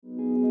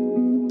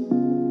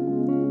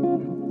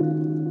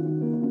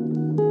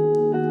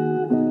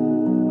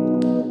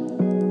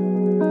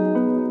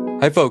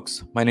Hi,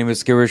 folks. My name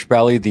is Girish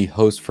Bali, the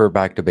host for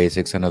Back to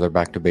Basics, another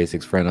Back to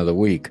Basics for another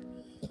week.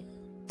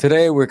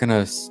 Today, we're going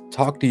to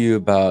talk to you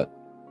about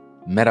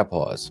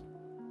menopause.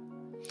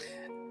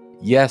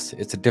 Yes,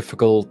 it's a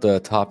difficult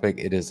topic.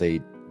 It is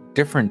a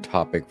different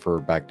topic for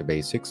Back to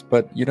Basics,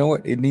 but you know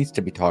what? It needs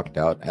to be talked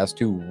out as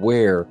to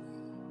where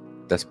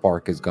the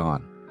spark is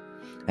gone.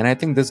 And I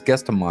think this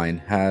guest of mine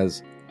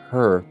has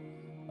her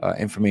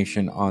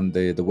information on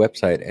the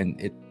website, and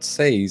it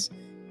says,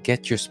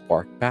 get your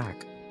spark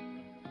back.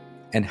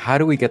 And how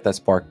do we get that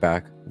spark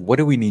back? What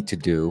do we need to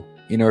do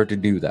in order to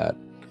do that?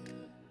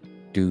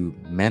 Do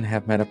men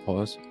have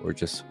menopause or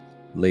just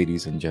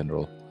ladies in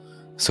general?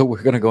 So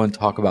we're going to go and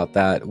talk about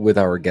that with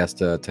our guest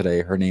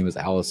today. Her name is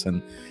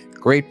Allison.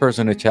 Great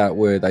person to chat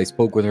with. I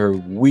spoke with her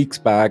weeks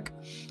back,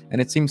 and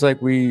it seems like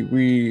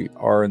we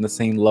are in the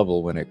same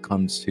level when it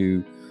comes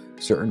to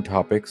certain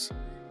topics,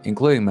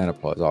 including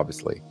menopause,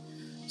 obviously.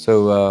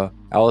 So,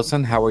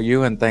 Allison, how are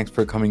you? And thanks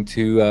for coming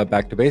to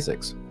Back to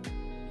Basics.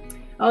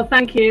 Oh,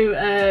 thank you,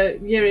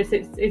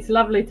 Yuris. It's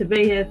lovely to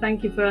be here.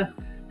 Thank you for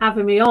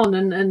having me on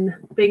and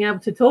being able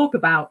to talk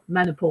about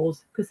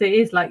menopause, because it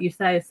is, like you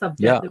say, a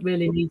subject that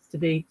really needs to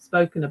be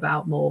spoken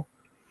about more.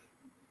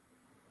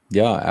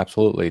 Yeah,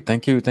 absolutely.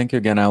 Thank you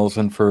again,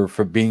 Allison,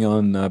 for being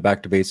on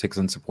Back to Basics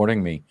and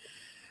supporting me.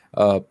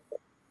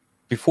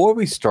 Before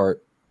we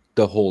start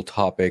the whole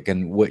topic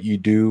and what you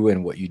do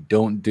and what you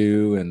don't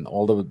do and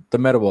all the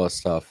menopause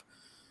stuff,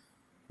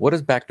 what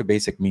does Back to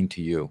Basic mean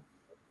to you?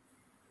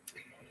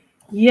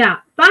 Yeah,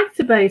 back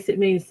to basic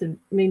means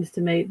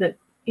to me that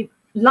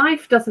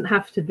life doesn't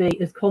have to be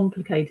as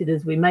complicated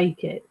as we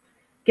make it.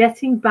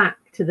 Getting back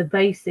to the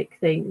basic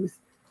things,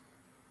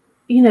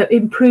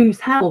 improves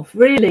health.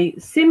 Really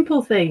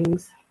simple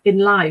things in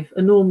life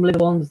are normally the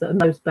ones that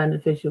are most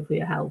beneficial for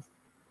your health,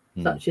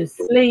 such as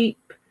sleep,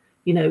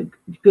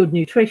 good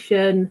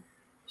nutrition,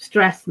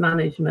 stress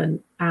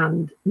management,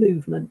 and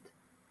movement.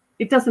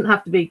 It doesn't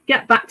have to be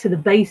get back to the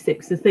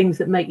basics, the things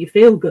that make you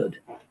feel good.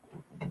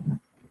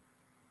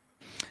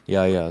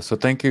 Yeah. So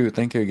thank you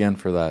again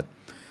for that.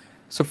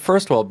 So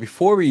first of all,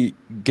 before we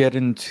get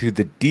into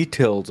the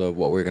details of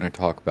what we're going to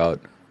talk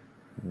about,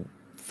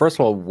 first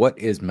of all, what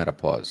is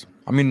menopause?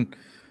 I mean,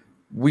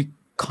 we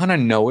kind of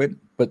know it,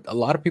 but a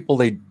lot of people,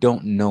 they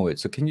don't know it.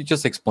 So can you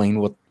just explain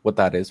what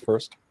that is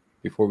first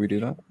before we do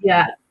that?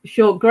 Yeah,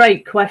 sure.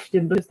 Great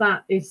question, because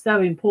that is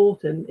so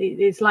important.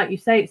 It's like you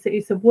say,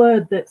 it's a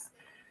word that's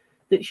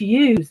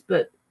used,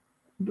 but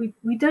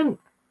we don't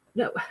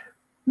know.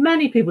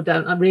 Many people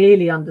don't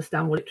really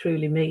understand what it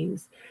truly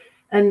means.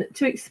 And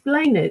to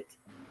explain it,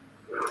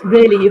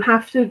 really, you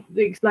have to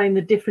explain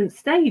the different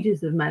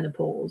stages of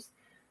menopause,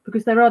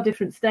 because there are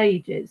different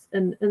stages.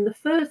 And the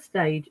first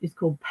stage is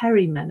called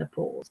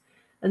perimenopause.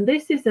 And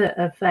this is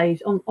a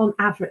phase on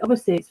average.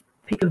 Obviously,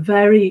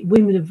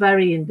 women are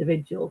very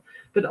individual,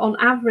 but on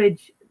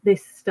average,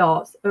 this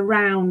starts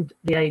around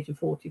the age of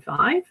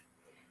 45.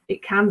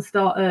 It can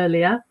start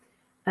earlier.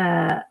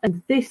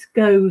 And this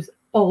goes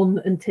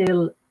on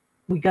until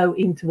we go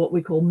into what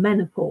we call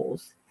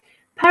menopause.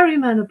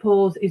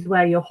 Perimenopause is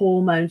where your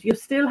hormones, you're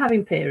still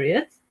having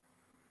periods,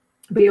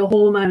 but your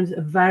hormones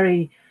are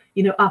very,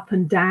 up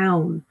and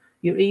down.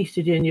 Your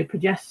estrogen, your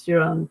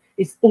progesterone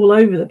is all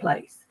over the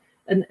place.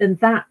 And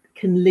that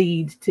can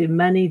lead to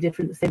many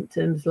different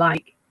symptoms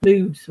like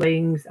mood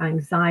swings,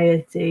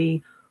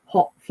 anxiety,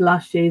 hot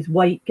flushes,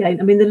 weight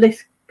gain. I mean, the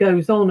list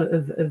goes on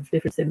of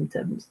different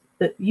symptoms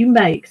that you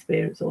may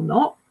experience or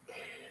not.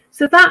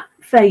 So that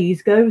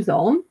phase goes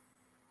on.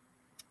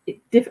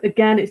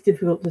 Again, it's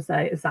difficult to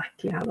say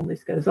exactly how long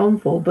this goes on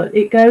for, but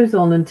it goes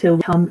on until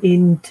we come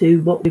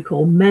into what we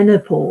call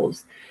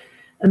menopause.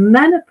 And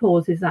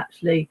menopause is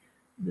actually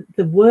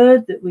the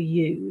word that we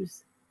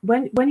use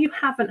when you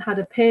haven't had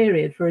a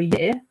period for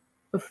a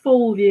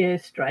full year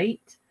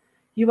straight.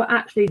 You are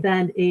actually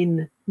then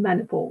in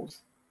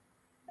menopause.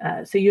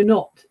 So you're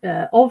not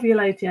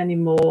ovulating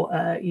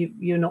anymore.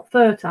 You're not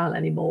fertile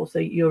anymore. So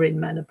you're in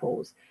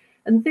menopause.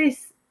 And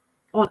this,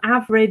 on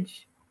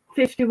average,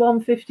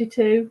 51,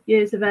 52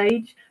 years of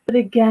age. But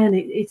again,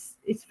 it's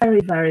very,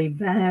 very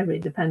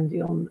varied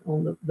depending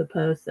on the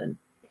person.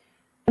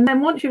 And then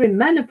once you're in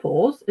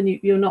menopause and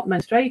you're not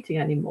menstruating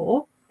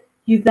anymore,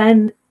 you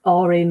then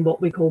are in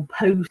what we call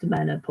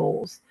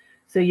post-menopause.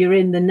 So you're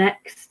in the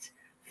next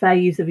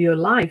phase of your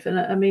life. And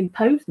I mean,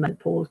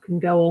 post-menopause can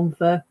go on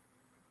for,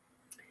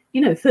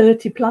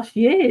 30 plus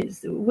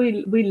years.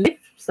 We live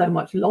so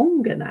much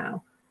longer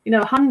now.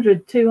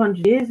 100,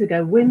 200 years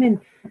ago, women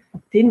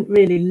didn't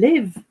really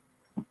live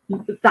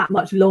that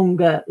much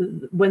longer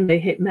when they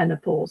hit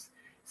menopause.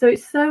 So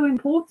it's so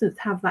important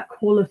to have that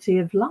quality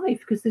of life,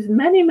 because there's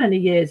many, many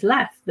years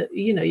left that,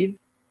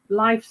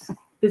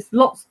 there's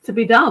lots to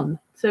be done.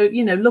 So,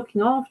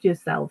 looking after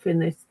yourself in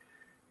this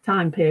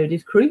time period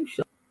is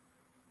crucial.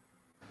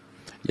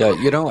 Yeah,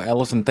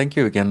 Allison, thank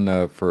you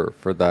again for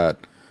that.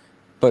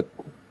 But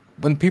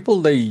when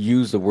people, they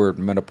use the word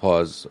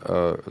menopause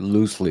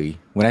loosely,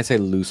 when I say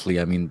loosely,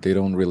 I mean they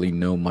don't really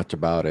know much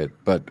about it,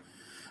 but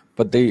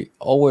they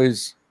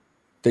always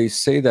they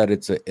say that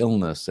it's an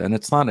illness, and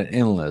it's not an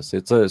illness.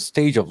 It's a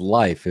stage of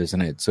life,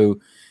 isn't it? So,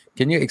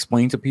 can you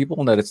explain to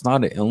people that it's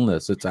not an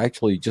illness? It's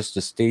actually just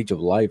a stage of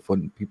life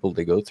when people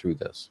they go through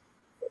this.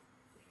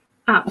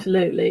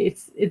 Absolutely,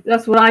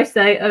 that's what I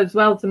say as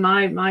well to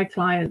my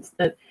clients,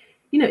 that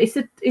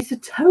it's a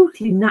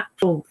totally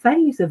natural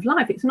phase of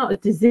life. It's not a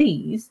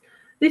disease.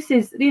 This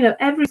is,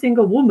 every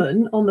single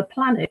woman on the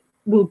planet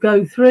will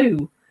go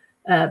through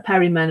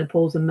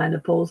perimenopause and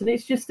menopause, and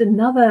it's just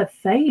another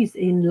phase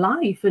in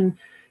life. And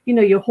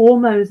your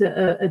hormones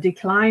are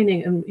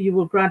declining, and you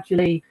will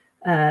gradually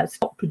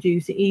stop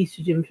producing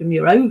estrogen from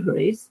your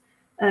ovaries.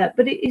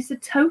 But it is a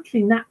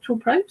totally natural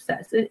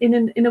process.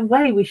 In a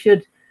way, we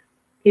should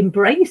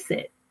embrace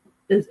it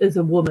as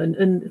a woman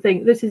and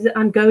think,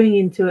 I'm going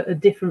into a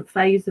different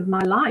phase of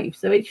my life.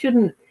 So it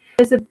shouldn't.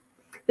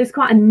 There's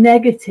quite a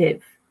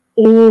negative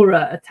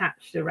aura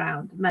attached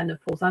around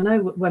menopause. I know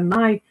when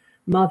my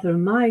mother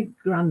and my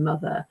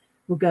grandmother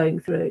were going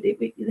through it,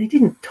 they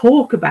didn't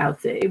talk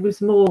about it. It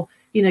was more,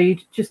 you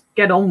just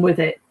get on with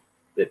it.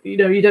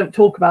 You don't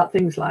talk about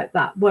things like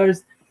that.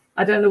 Whereas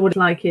I don't know what it's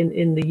like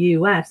in the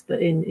US,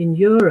 but in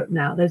Europe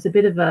now, there's a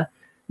bit of a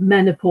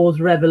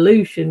menopause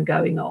revolution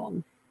going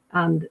on,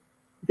 and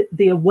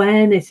the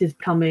awareness is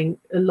becoming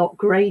a lot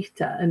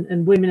greater,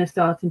 and women are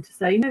starting to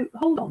say,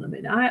 hold on a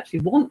minute, I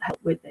actually want help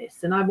with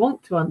this, and I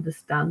want to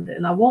understand it,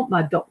 and I want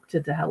my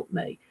doctor to help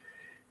me.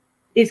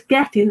 It's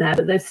getting there,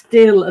 but there's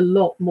still a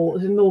lot more.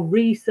 There's more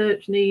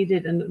research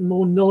needed and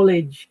more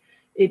knowledge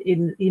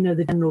in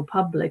the general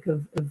public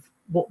of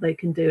what they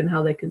can do and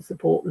how they can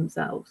support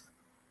themselves.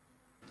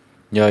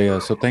 Yeah.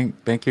 So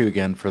thank you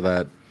again for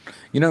that.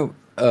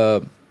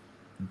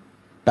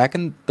 Back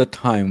in the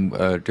time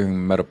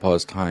during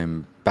menopause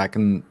time, back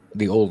in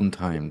the olden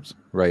times,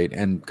 right,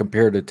 and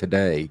compared to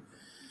today,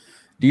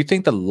 do you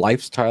think the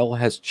lifestyle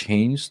has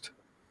changed?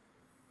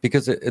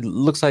 Because it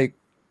looks like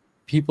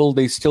people,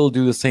 they still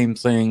do the same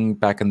thing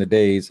back in the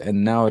days,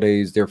 and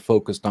nowadays they're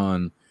focused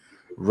on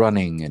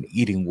running and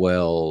eating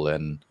well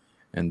and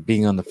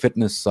being on the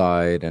fitness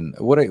side. And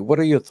what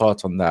are your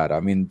thoughts on that? I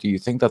mean, do you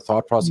think the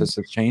thought process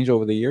has changed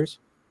over the years?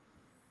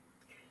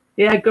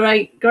 Yeah,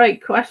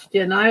 great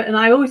question.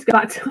 I always go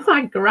back to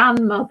my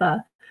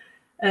grandmother.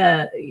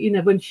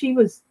 When she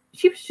was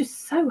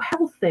just so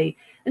healthy,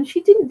 and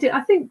she didn't do.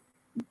 I think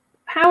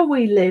how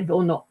we live,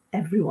 or not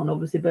everyone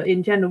obviously, but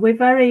in general,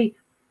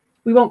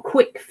 we want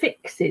quick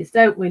fixes,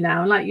 don't we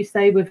now? And like you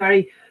say, we're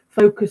very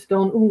focused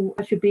on,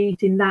 I should be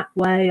eating that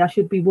way, I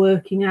should be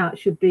working out,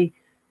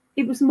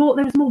 there was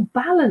more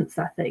balance,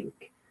 I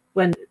think,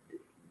 when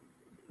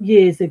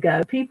years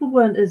ago people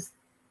weren't as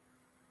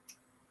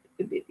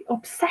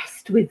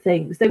obsessed with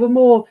things. They were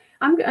more,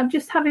 I'm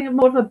just having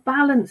more of a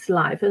balanced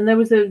life, and there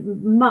was a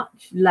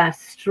much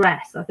less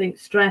stress. I think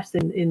stress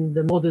in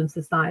the modern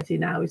society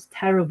now is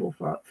terrible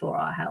for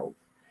our health,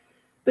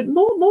 but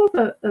more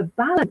of a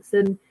balance.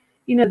 And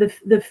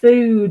the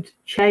food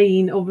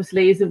chain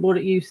obviously isn't what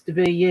it used to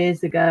be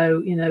years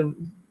ago.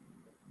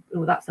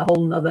 That's a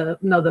whole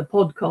another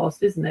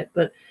podcast, isn't it?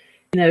 But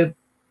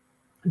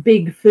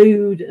big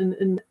food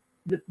and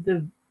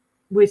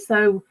we're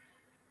so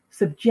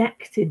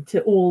subjected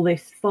to all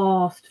this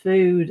fast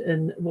food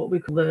and what we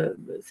call the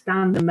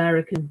standard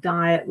American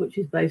diet, which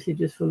is basically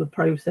just full of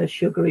processed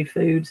sugary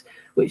foods,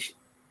 which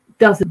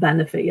doesn't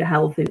benefit your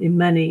health in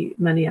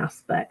many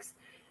aspects.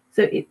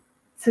 So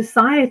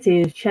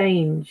society has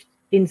changed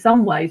in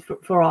some ways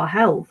for our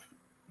health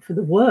for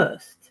the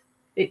worst,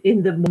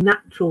 in the more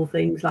natural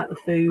things like the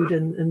food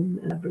and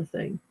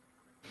everything.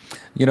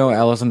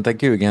 Allison,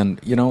 thank you again.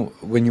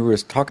 When you were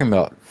talking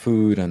about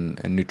food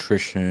and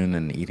nutrition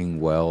and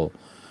eating well,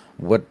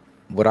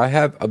 what I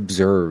have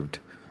observed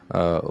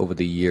over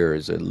the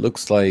years, it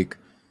looks like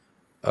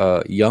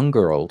young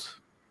girls,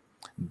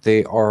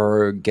 they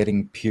are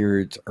getting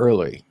periods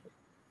early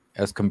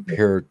as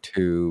compared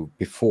to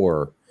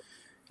before.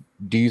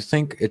 Do you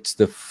think it's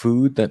the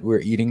food that we're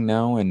eating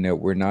now, and that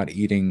we're not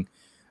eating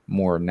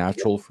more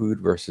natural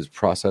food versus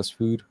processed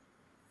food?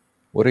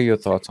 What are your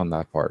thoughts on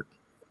that part?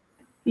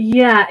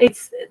 Yeah,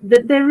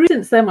 there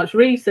isn't so much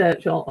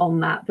research on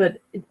that,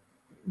 but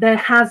there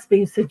has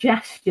been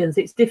suggestions.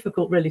 It's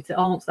difficult really to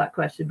answer that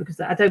question because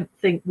I don't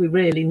think we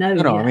really know.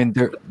 No, yet. I mean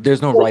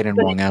there's no right and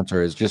wrong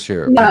answer. It's just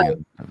your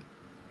opinion.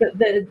 But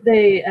that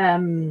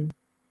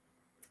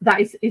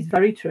is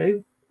very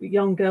true.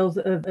 Young girls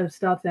have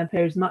started their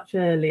periods much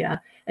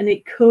earlier, and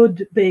it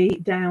could be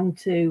down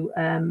to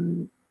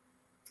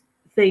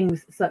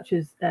things such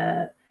as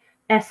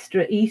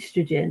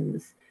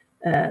estrogens,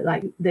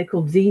 like they're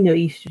called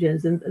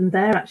xenoestrogens, and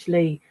they're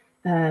actually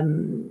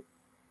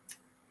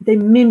they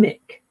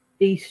mimic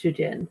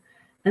estrogen,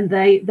 and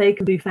they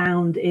can be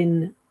found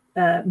in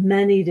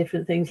many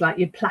different things, like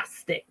your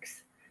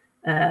plastics,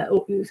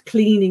 or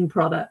cleaning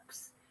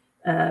products,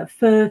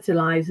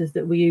 fertilizers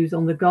that we use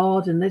on the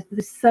garden.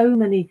 There's so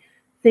many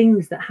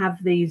things that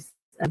have these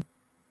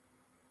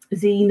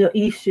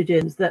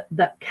xenoestrogens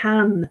that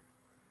can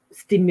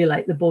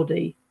stimulate the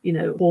body,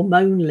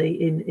 hormonally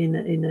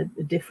in a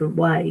different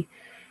way.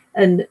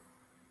 And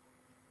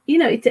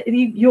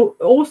you're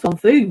also on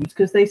foods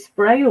because they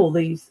spray all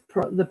these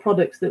the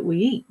products that we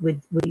eat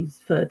with these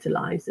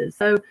fertilizers.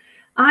 So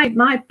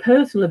my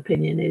personal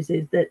opinion is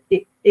that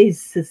it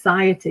is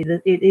society,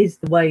 that it is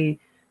the way,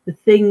 the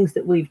things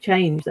that we've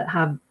changed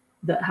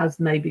that has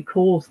maybe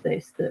caused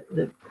this,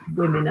 that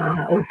women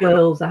or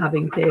girls are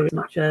having periods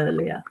much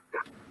earlier.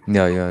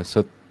 Yeah.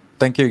 So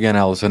thank you again,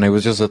 Alison. It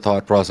was just a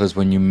thought process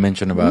when you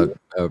mentioned about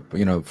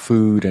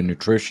food and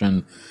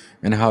nutrition,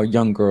 and how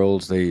young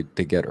girls they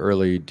get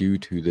early due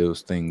to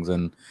those things,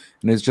 and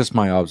it's just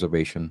my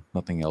observation,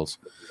 nothing else.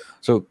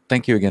 So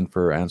thank you again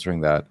for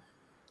answering that.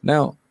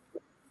 Now,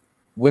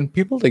 when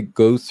people they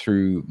go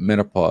through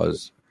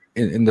menopause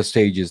in the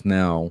stages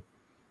now,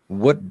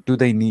 what do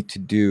they need to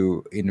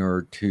do in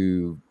order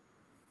to,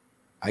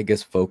 I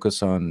guess,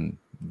 focus on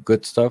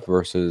good stuff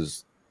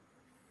versus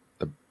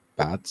the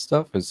bad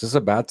stuff? Is this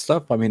a bad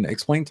stuff? I mean,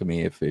 explain to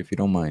me if you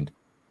don't mind.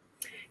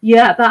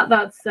 Yeah,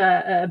 that's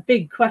a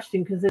big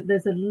question, because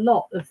there's a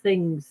lot of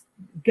things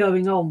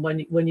going on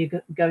when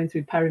you're going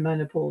through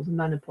perimenopause and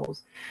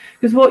menopause.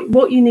 Because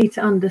what you need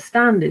to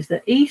understand is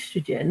that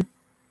estrogen,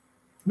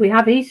 we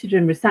have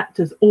estrogen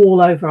receptors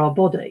all over our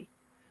body.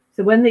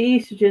 So when the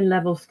estrogen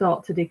levels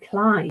start to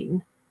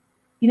decline,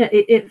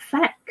 it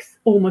affects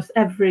almost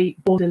every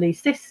bodily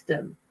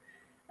system,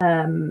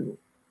 and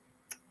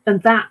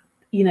that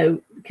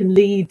can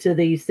lead to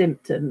these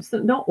symptoms.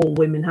 Not all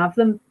women have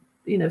them.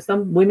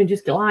 Some women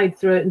just glide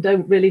through it and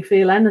don't really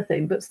feel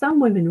anything, but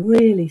some women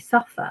really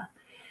suffer.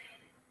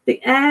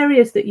 The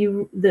areas that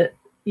you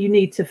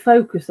need to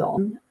focus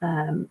on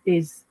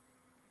is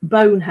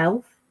bone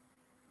health,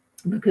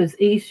 because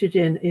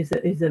estrogen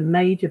is a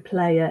major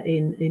player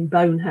in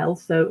bone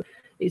health. So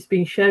it's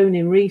been shown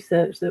in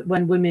research that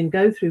when women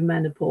go through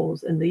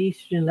menopause and the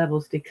estrogen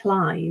levels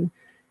decline,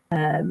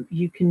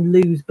 you can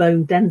lose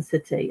bone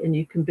density and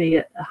you can be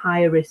at a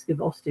higher risk of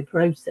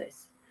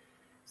osteoporosis.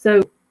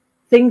 So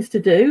things to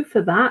do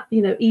for that,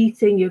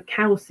 eating your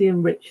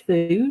calcium-rich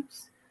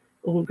foods,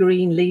 or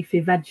green leafy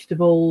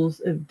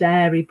vegetables,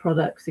 dairy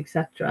products,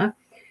 etc.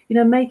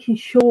 Making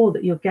sure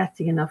that you're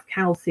getting enough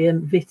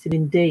calcium,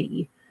 vitamin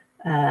D,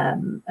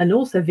 and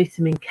also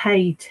vitamin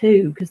K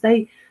too, because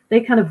they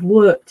kind of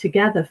work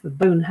together for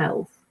bone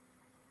health.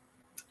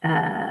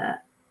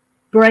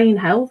 Brain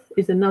health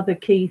is another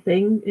key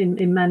thing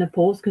in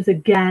menopause, because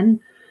again,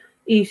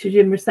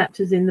 estrogen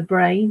receptors in the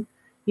brain,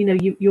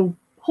 your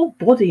whole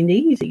body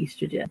needs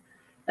estrogen,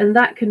 and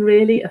that can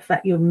really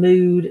affect your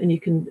mood, and you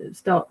can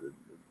start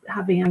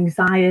having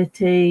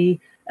anxiety.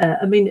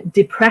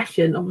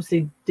 Depression.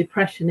 Obviously,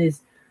 depression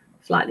is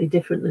slightly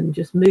different than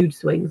just mood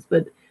swings,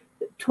 but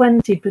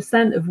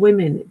 20% of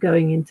women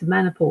going into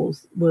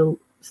menopause will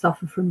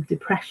suffer from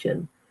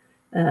depression.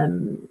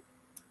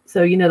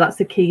 So that's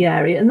a key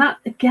area, and that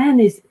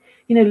again is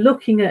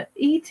looking at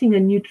eating a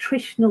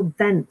nutritional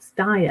dense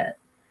diet,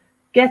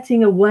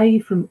 getting away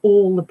from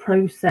all the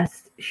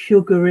processed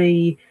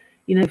sugary,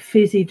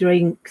 fizzy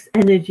drinks,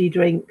 energy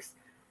drinks,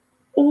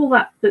 all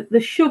that. The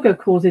sugar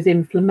causes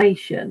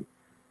inflammation,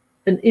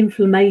 and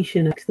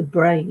inflammation affects the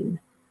brain.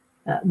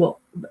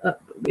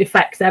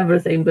 Affects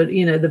everything, but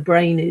the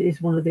brain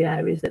is one of the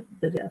areas that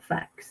it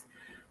affects.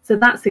 So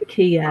that's a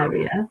key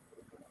area.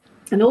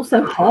 And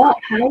also heart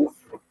health.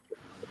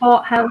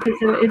 Heart health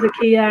is a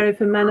key area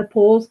for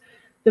menopause.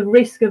 The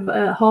risk of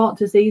heart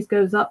disease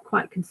goes up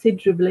quite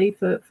considerably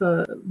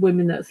for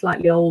women that are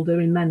slightly older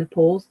in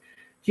menopause,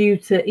 due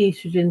to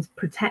estrogen's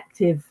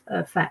protective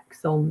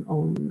effects on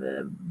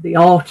the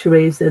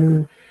arteries,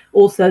 and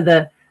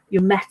also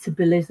your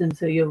metabolism,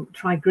 so your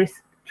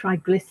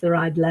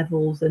triglyceride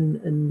levels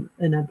and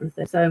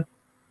everything. So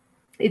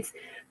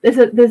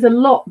there's a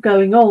lot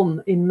going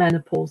on in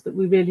menopause that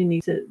we really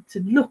need to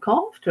look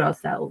after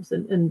ourselves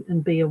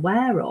and be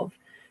aware of,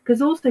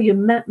 because also your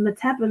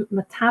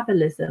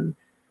metabolism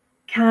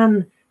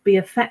can be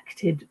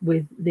affected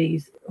with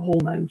these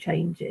hormone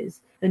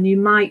changes, and you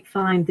might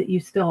find that you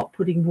start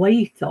putting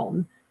weight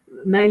on,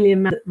 mainly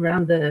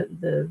around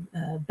the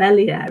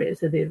belly area,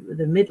 so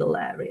the middle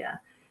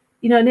area,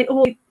 and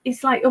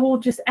it's like all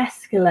just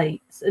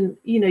escalates, and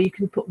you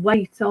can put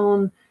weight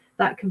on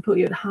that can put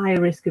you at higher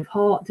risk of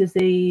heart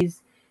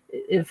disease.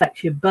 It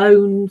affects your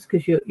bones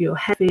because you're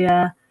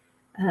heavier.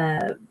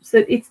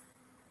 So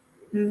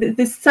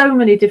there's so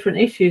many different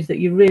issues that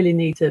you really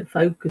need to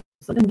focus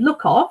on and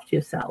look after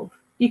yourself.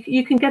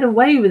 You can get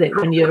away with it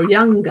when you're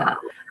younger,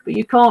 but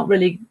you can't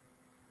really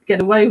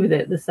get away with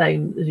it the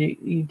same as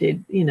you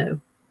did,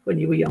 when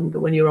you were younger.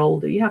 When you're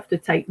older, you have to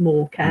take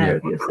more care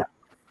of yourself.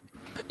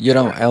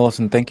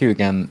 Alison, thank you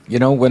again.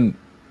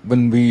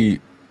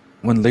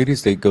 When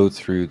ladies they go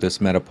through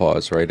this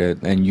menopause, right?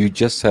 And you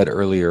just said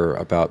earlier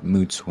about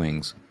mood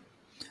swings.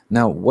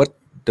 Now, what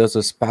does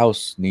a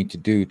spouse need to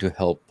do to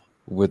help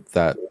with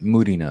that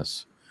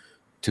moodiness,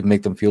 to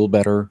make them feel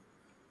better?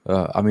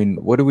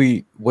 What do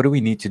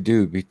we need to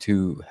do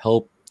to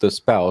help the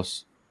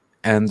spouse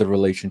and the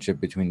relationship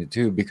between the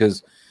two?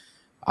 Because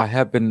I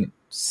have been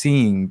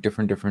seeing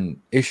different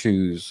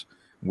issues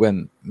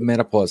when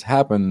menopause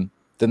happen,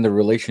 then the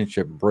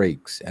relationship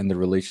breaks and the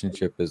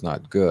relationship is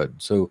not good.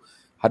 So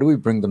how do we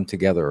bring them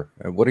together?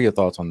 What are your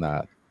thoughts on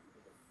that?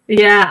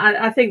 Yeah,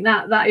 I think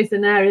that is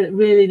an area that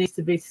really needs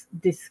to be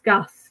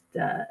discussed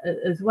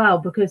as well,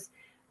 because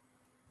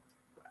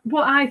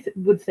what I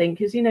would think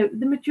is, the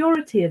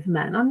majority of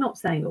men, I'm not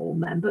saying all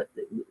men, but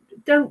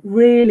don't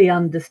really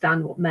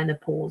understand what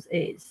menopause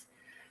is.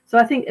 So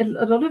I think a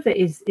lot of it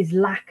is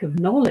lack of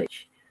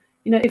knowledge.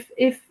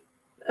 If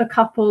a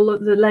couple,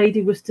 the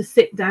lady was to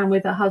sit down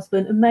with her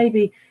husband and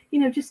maybe,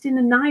 just in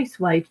a nice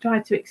way, try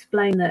to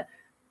explain that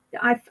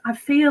I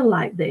feel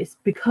like this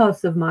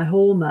because of my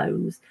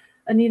hormones.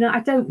 And, I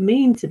don't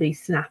mean to be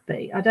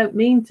snappy. I don't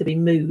mean to be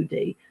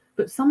moody,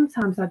 but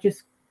sometimes I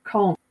just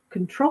can't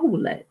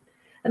control it.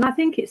 And I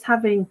think it's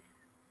having,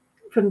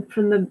 from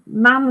the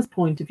man's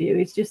point of view,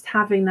 it's just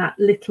having that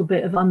little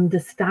bit of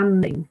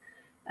understanding,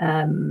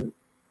 and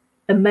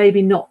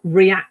maybe not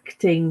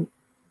reacting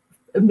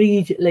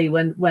immediately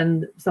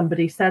when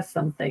somebody says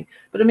something.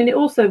 But I mean, it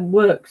also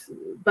works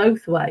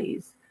both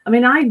ways. I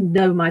mean, I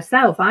know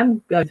myself,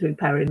 I'm going through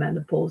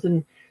perimenopause,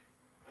 and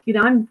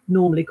I'm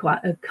normally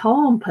quite a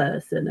calm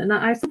person, and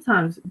I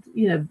sometimes,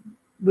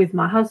 with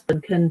my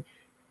husband, can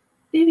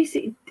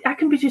I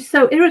can be just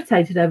so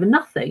irritated over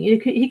nothing.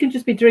 He can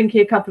just be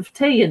drinking a cup of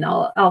tea, and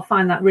I'll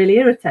find that really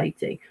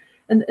irritating.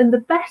 And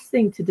the best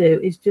thing to do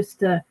is just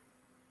to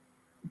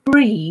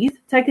breathe,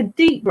 take a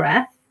deep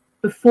breath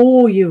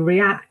before you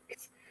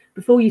react,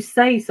 before you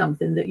say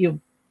something that you'll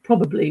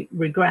probably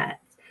regret.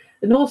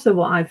 And also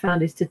what I've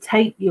found is to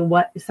take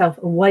yourself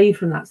away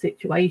from that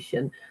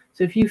situation.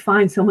 So if you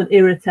find someone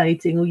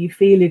irritating, or you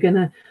feel you're going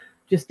to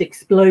just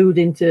explode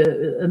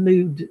into a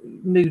mood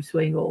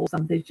swing or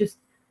something,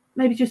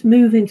 maybe just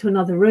move into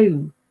another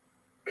room,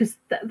 because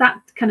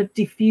that kind of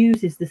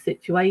diffuses the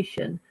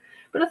situation.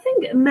 But I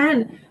think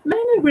men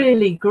are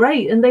really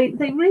great, and they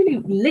really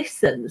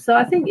listen. So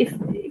I think if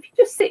you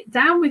just sit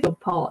down with your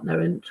partner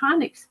and try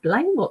and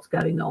explain what's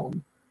going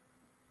on,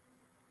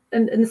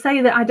 and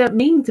say that I don't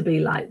mean to be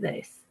like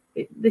this.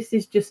 This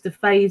is just a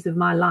phase of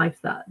my life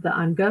that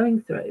I'm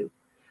going through.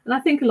 And I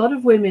think a lot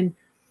of women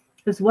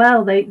as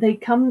well, they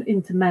come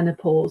into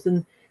menopause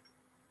and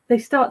they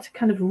start to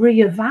kind of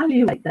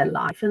reevaluate their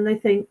life, and they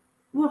think,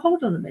 well,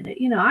 hold on a minute.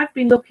 I've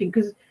been looking,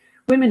 because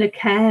women are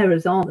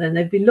carers, aren't they? And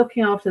they've been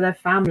looking after their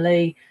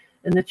family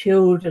and the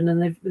children,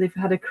 and they've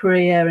had a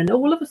career, and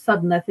all of a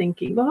sudden they're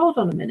thinking, well, hold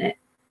on a minute.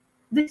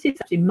 This is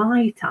actually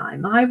my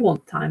time. I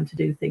want time to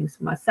do things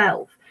for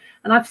myself.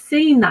 And I've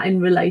seen that in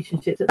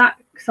relationships,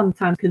 that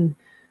sometimes can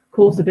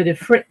cause a bit of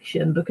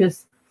friction,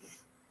 because,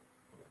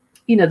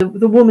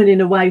 the woman in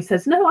a way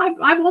says, no,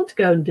 I want to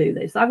go and do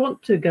this. I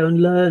want to go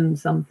and learn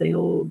something,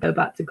 or go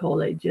back to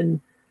college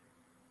and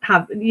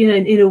have,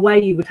 in a way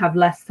you would have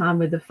less time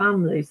with the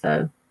family.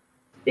 So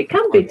it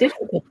can be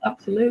difficult.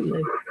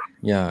 Absolutely.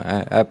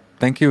 Yeah.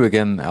 Thank you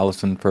again,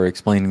 Alison, for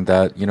explaining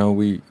that.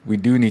 We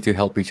do need to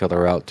help each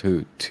other out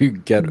to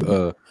get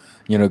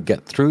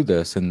get through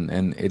this,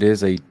 and it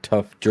is a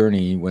tough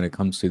journey when it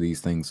comes to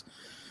these things.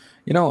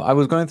 I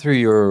was going through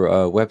your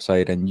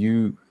website, and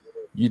you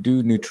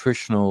do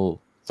nutritional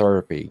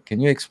therapy. Can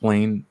you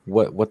explain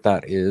what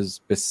that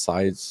is?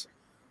 Besides,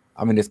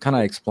 I mean, it's kind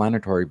of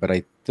explanatory, but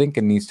I think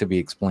it needs to be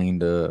explained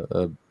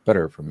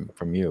better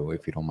from you,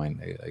 if you don't mind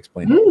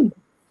explaining.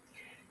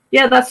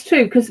 Yeah, that's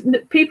true, because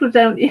not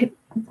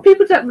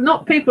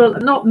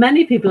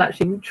many people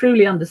actually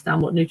truly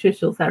understand what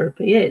nutritional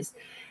therapy is.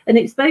 And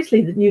it's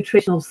basically the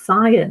nutritional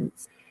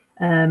science.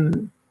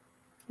 How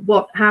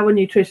a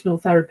nutritional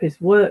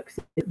therapist works.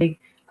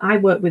 I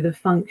work with a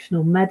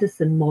functional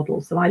medicine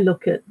model. So I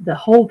look at the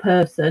whole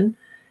person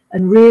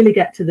and really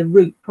get to the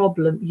root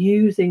problem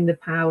using the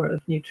power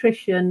of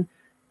nutrition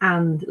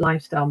and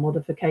lifestyle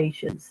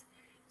modifications.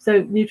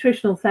 So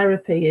nutritional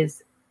therapy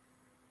is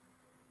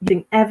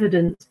using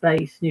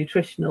evidence-based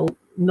nutritional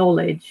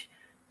knowledge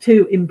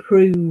to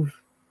improve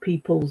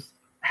people's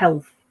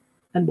health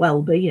and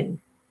well-being.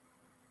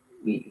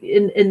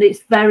 And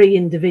it's very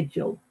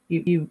individual.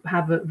 You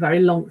have a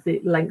very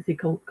lengthy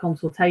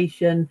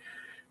consultation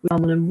with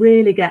someone and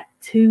really get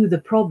to the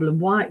problem.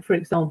 Why, for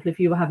example, if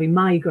you were having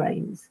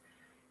migraines,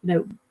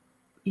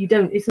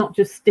 it's not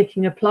just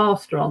sticking a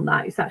plaster on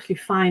that. It's actually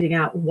finding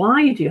out,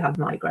 why do you have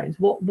migraines?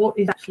 What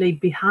is actually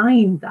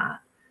behind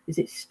that? Is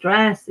it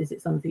stress? Is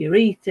it something you're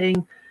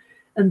eating?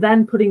 And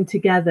then putting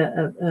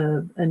together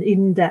an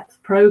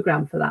in-depth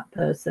program for that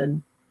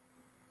person.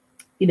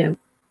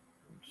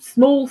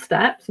 Small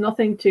steps,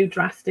 nothing too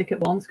drastic at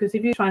once, because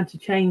if you're trying to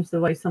change the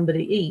way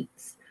somebody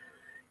eats,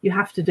 you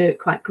have to do it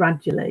quite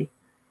gradually.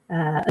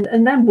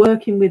 And then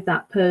working with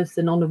that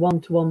person on a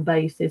one-to-one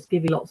basis,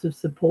 giving lots of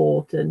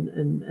support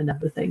and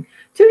everything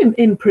to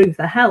improve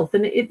their health.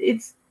 And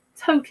it's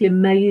totally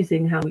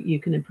amazing how you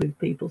can improve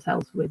people's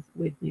health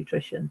with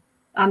nutrition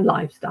and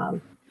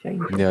lifestyle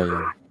change.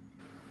 Yeah.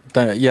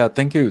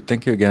 Thank you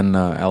again,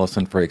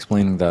 Alison, for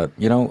explaining that.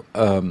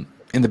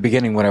 In the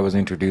beginning, when I was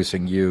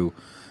introducing you,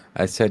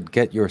 I said,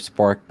 get your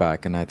spark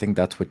back. And I think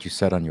that's what you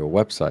said on your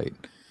website.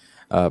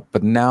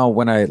 But now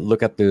when I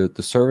look at the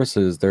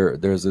services,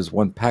 there's this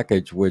one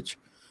package which,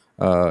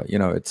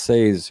 it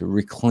says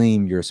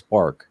reclaim your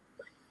spark.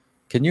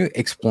 can you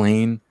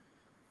explain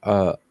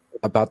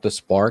about the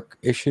spark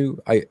issue?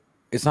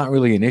 It's not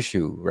really an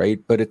issue, right?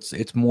 But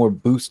it's more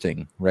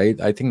boosting, right?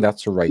 I think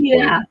that's the right word.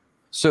 Yeah,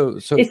 So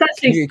it's can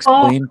actually you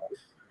spark. explain?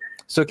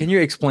 So can you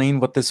explain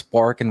what this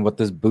spark and what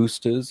this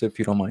boost is, if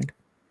you don't mind?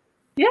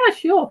 Yeah,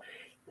 sure.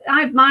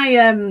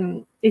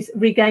 My is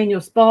regain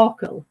your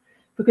sparkle,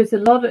 because a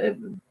lot of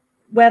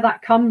where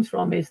that comes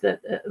from is that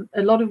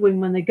a lot of women,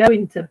 when they go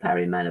into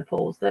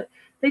perimenopause, that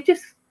they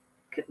just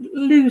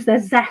lose their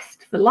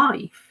zest for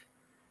life.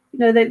 You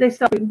know, they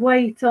start putting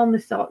weight on, they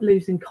start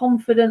losing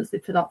confidence, they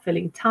start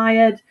feeling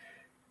tired.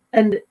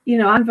 And, you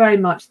know, I'm very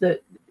much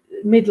that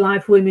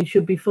midlife women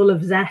should be full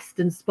of zest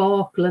and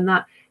sparkle and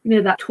that, you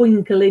know, that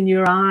twinkle in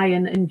your eye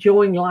and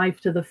enjoying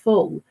life to the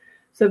full.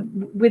 So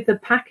with the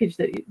package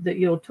that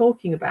you're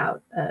talking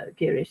about,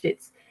 Girish,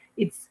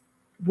 it's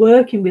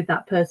working with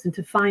that person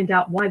to find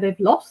out why they've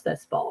lost their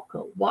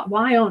sparkle.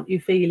 Why aren't you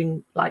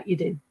feeling like you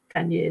did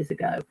 10 years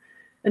ago?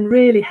 And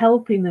really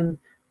helping them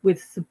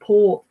with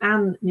support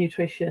and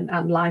nutrition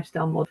and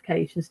lifestyle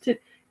modifications to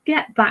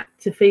get back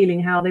to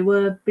feeling how they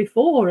were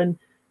before, and,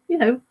 you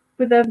know,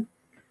 with a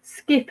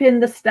skip in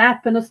the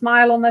step and a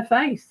smile on their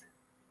face.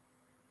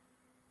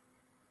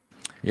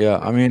 Yeah,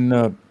 I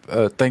mean,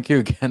 thank you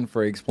again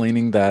for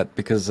explaining that,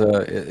 because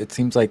it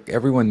seems like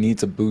everyone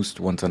needs a boost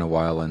once in a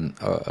while and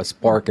a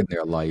spark in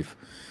their life.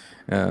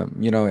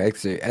 You know,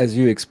 as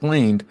you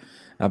explained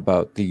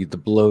about the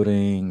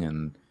bloating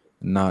and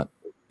not,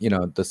 you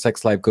know, the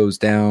sex life goes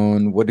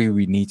down. What do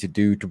we need to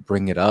do to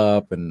bring it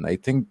up? And I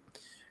think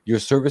your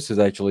service is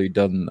actually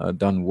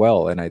done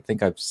well. And I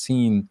think I've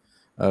seen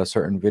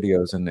certain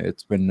videos, and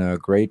it's been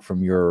great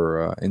from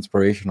your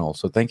inspirational.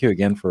 So thank you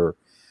again for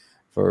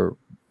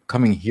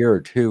coming here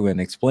too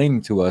and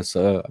explaining to us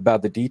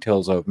about the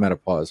details of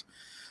menopause.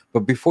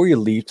 But before you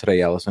leave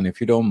today, Allison, if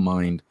you don't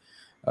mind,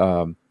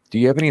 do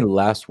you have any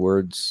last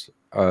words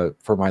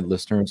for my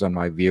listeners and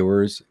my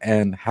viewers?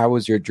 And how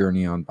was your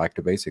journey on Back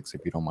to Basics,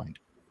 if you don't mind?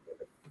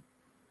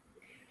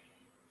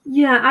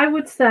 Yeah, I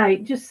would say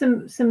just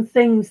some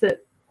things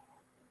that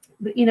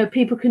you know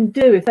people can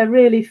do if they're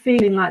really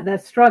feeling like they're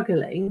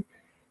struggling.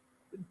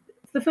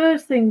 The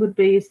first thing would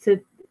be is to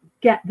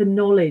get the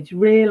knowledge,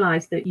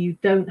 realize that you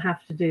don't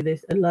have to do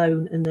this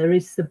alone, and there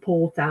is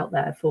support out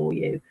there for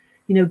you.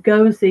 You know,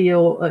 go and see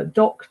your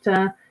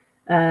doctor,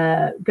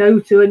 go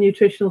to a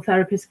nutritional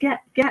therapist,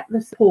 get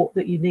the support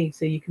that you need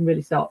so you can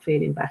really start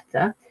feeling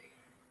better.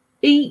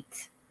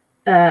 Eat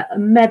a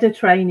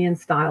Mediterranean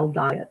style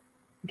diet.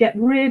 Get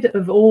rid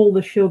of all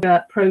the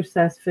sugar,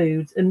 processed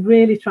foods, and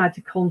really try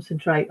to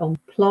concentrate on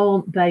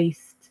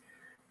plant-based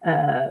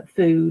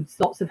foods,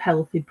 lots of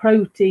healthy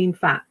protein,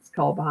 fats,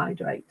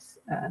 carbohydrates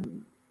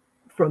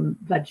from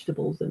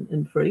vegetables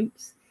and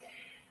fruits.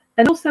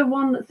 And also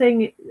one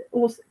thing,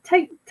 also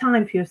take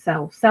time for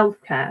yourself,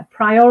 self-care,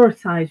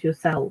 prioritize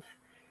yourself,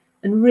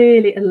 and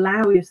really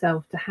allow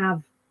yourself to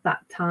have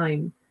that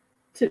time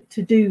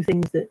to do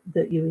things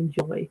that you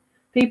enjoy.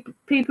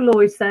 People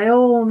always say,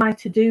 oh, my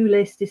to-do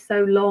list is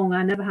so long,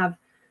 I never have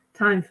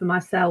time for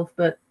myself.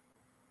 But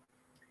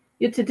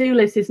your to-do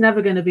list is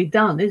never going to be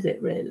done, is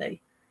it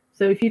really?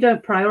 So if you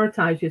don't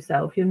prioritize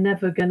yourself, you're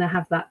never going to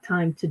have that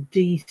time to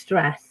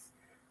de-stress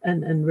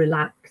and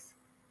relax.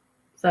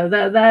 So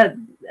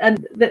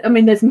I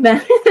mean, there's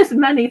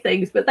many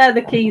things, but they're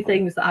the key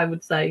things that I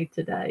would say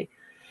today.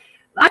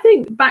 I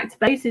think Back to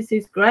Basics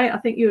is great. I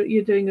think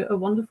you're doing a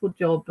wonderful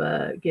job,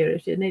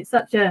 Girish, and it's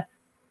such a,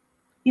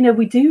 you know,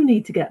 we do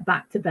need to get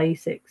back to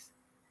basics.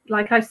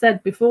 Like I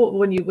said before,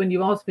 when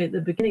you asked me at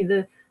the beginning,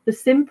 the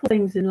simple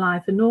things in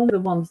life are normally the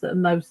ones that are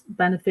most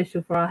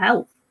beneficial for our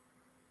health.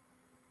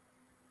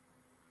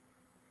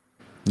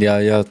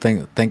 Yeah.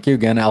 Thank you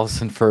again,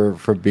 Allison,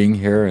 for being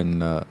here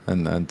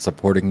and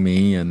supporting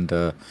me and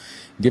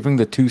giving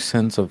the 2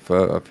 cents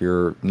of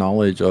your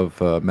knowledge of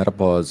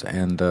menopause.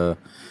 And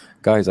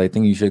guys, I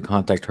think you should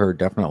contact her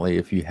definitely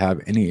if you have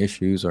any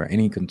issues or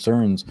any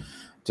concerns.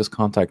 Just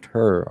contact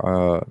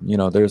her. You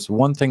know, there's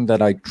one thing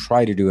that I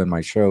try to do in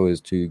my show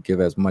is to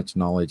give as much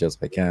knowledge as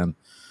I can.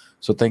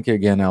 So thank you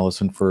again,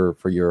 Allison, for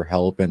your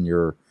help and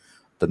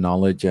the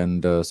knowledge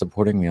and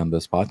supporting me on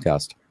this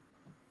podcast.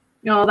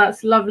 Oh,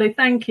 that's lovely.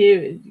 Thank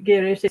you,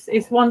 Girish.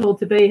 It's wonderful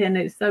to be here, and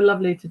it's so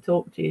lovely to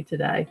talk to you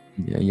today.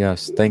 Yeah,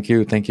 yes. Thank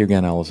you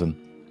again, Allison.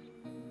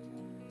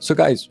 So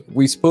guys,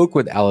 we spoke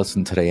with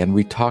Allison today, and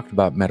we talked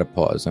about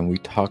menopause, and we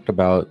talked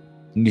about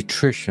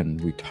nutrition.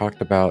 We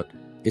talked about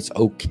it's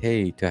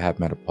okay to have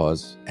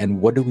menopause,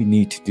 and what do we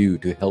need to do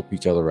to help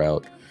each other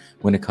out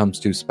when it comes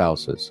to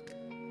spouses.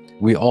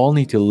 We all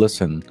need to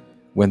listen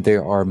when they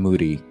are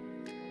moody,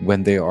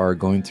 when they are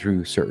going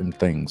through certain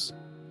things.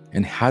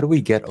 And how do we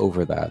get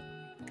over that?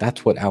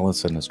 That's what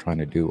Allison is trying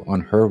to do on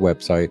her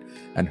website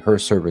and her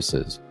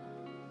services.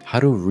 How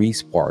to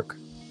re-spark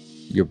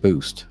your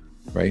boost,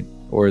 right?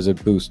 Or is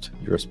it boost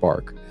your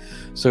spark?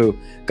 So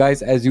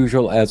guys, as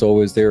usual, as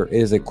always, there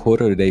is a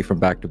quote of the day from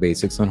Back to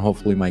Basics, and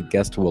hopefully my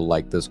guest will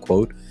like this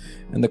quote.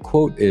 And the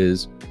quote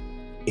is,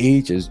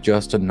 age is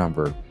just a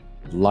number.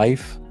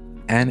 Life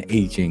and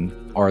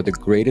aging are the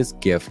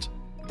greatest gift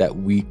that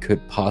we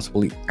could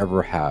possibly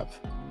ever have.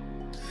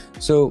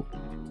 So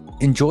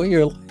enjoy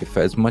your life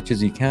as much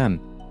as you can.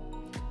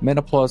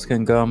 Menopause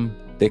can come,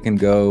 they can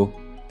go,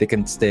 they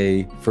can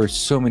stay for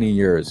so many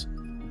years.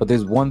 But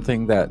there's one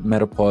thing that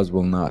menopause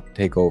will not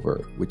take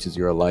over, which is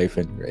your life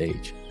and your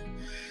age.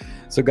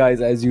 So guys,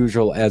 as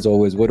usual, as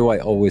always, what do I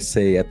always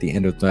say at the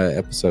end of the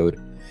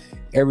episode?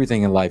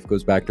 Everything in life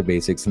goes back to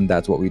basics, and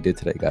that's what we did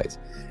today, guys.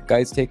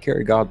 Guys, take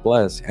care, God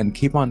bless, and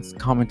keep on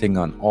commenting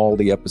on all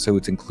the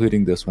episodes,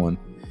 including this one.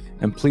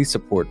 And please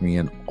support me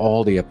in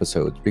all the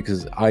episodes,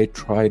 because I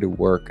try to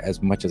work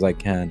as much as I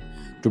can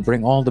to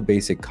bring all the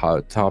basic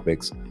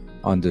topics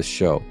on this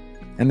show.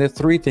 And there are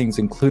 3 things,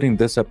 including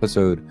this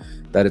episode,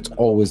 that it's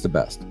always the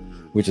best,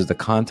 which is the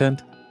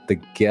content, the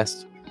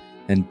guest,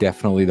 and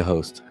definitely the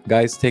host.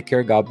 Guys, take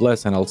care, God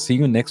bless, and I'll see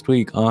you next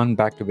week on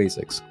Back to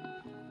Basics.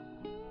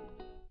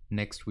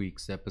 Next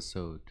week's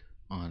episode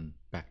on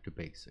Back to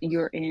Basics.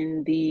 You're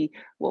in the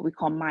what we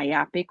call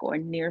myopic or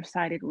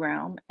nearsighted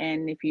realm,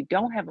 and if you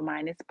don't have a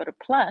minus but a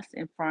plus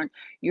in front,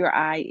 your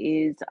eye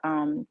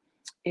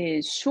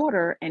is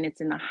shorter and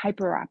it's in the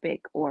hyperopic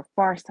or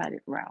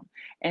farsighted realm.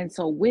 And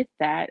so with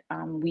that,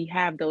 we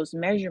have those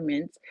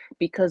measurements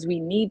because we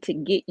need to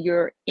get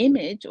your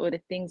image or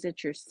the things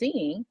that you're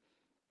seeing,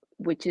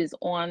 which is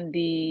on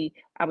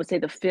I would say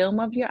the film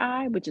of your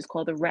eye, which is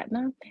called the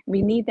retina.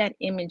 We need that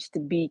image to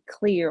be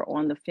clear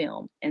on the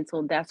film. And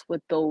so that's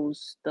what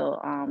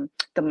the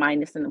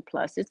minus and the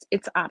plus,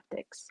 it's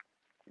optics.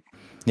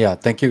 Yeah,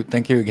 thank you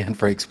again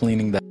for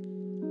explaining that.